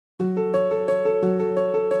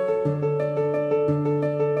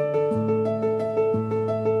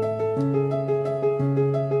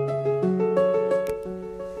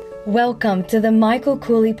Welcome to the Michael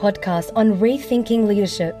Kouly podcast on rethinking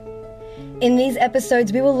leadership. In these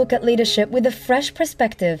episodes, we will look at leadership with a fresh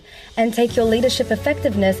perspective and take your leadership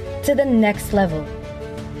effectiveness to the next level.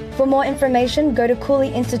 For more information, go to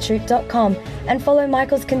KoulyInstitute.com and follow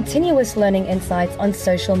Michael's continuous learning insights on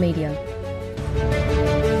social media.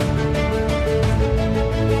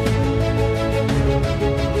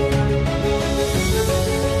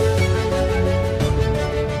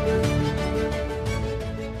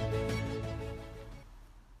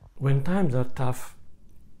 When times are tough,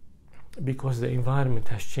 because the environment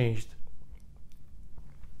has changed,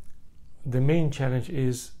 the main challenge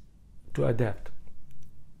is to adapt.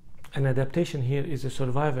 And adaptation here is a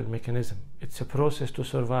survival mechanism. It's a process to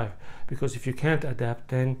survive, because if you can't adapt,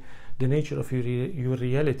 then the nature of your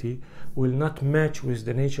reality will not match with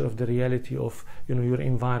the nature of the reality of your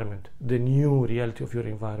environment, the new reality of your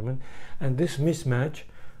environment, and this mismatch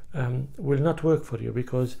will not work for you,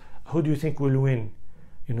 because who do you think will win?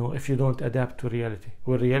 If you don't adapt to reality.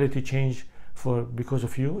 Will reality change because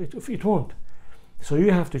of you? It won't. So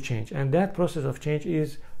you have to change, and that process of change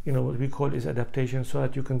is what we call is adaptation, so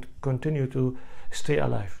that you can continue to stay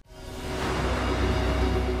alive.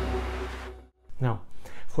 Now,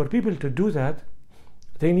 for people to do that,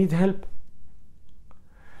 they need help.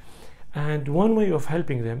 And one way of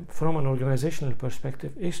helping them from an organizational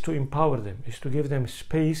perspective is to empower them, is to give them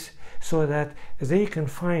space so that they can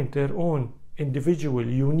find their own individual,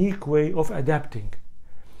 unique way of adapting.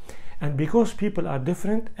 And because people are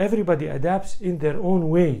different, everybody adapts in their own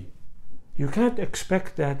way. You can't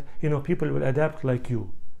expect that people will adapt like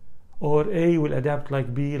you, or A will adapt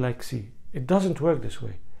like B, like C. It doesn't work this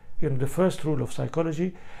way. The first rule of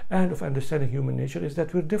psychology and of understanding human nature is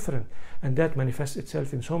that we're different, and that manifests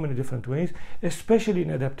itself in so many different ways, especially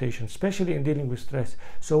in adaptation, especially in dealing with stress.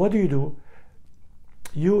 So what do?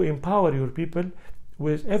 You empower your people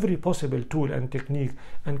with every possible tool and technique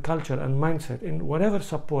and culture and mindset in whatever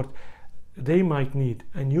support they might need,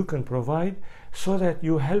 and you can provide, so that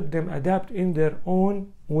you help them adapt in their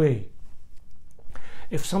own way.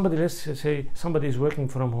 If somebody, let's say somebody is working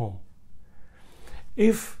from home,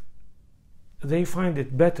 if they find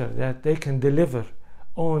it better that they can deliver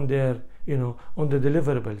on their on the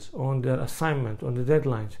deliverables, on their assignment, on the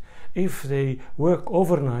deadlines, if they work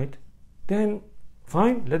overnight, then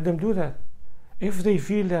fine, let them do that. If they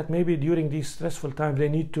feel that maybe during these stressful times they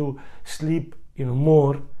need to sleep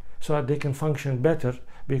more so that they can function better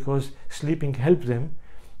because sleeping helps them,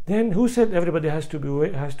 then who said everybody has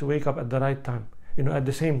to wake up at the right time, at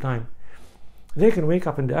the same time? They can wake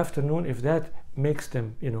up in the afternoon if that makes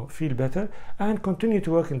them feel better, and continue to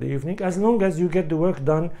work in the evening, as long as you get the work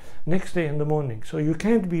done next day in the morning. So you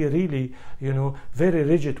can't be really very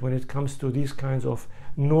rigid when it comes to these kinds of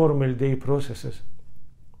normal day processes.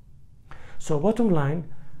 So bottom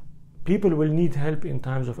line, people will need help in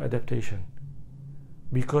times of adaptation,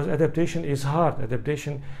 because adaptation is hard,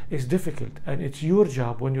 adaptation is difficult, and it's your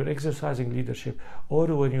job when you're exercising leadership or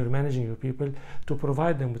when you're managing your people to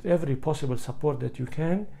provide them with every possible support that you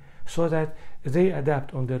can, so that they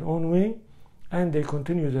adapt on their own way and they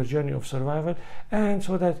continue their journey of survival, and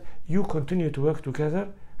so that you continue to work together,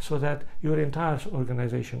 so that your entire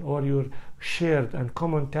organization or your shared and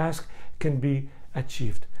common task can be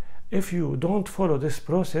achieved. If you don't follow this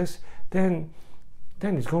process, then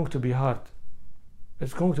it's going to be hard.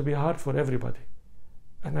 It's going to be hard for everybody.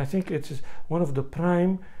 And I think it's one of the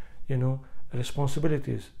prime,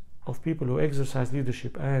 responsibilities of people who exercise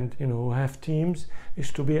leadership and, who have teams, is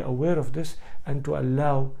to be aware of this and to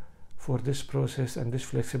allow for this process and this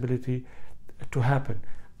flexibility to happen.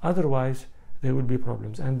 Otherwise, there will be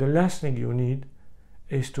problems. And the last thing you need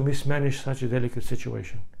is to mismanage such a delicate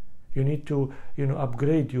situation. You need to,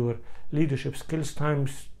 upgrade your leadership skills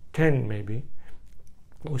times 10 maybe,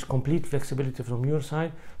 with complete flexibility from your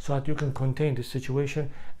side, so that you can contain the situation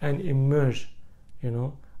and emerge,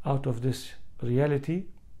 out of this reality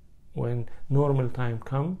when normal time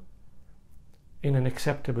comes, in an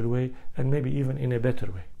acceptable way, and maybe even in a better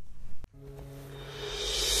way.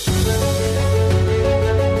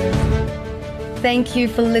 Thank you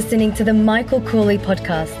for listening to the Michael Kouly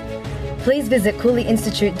podcast. Please visit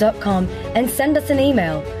KoulyInstitute.com and send us an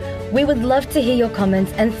email. We would love to hear your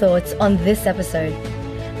comments and thoughts on this episode.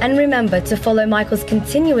 And remember to follow Michael's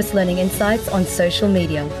continuous learning insights on social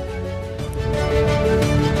media.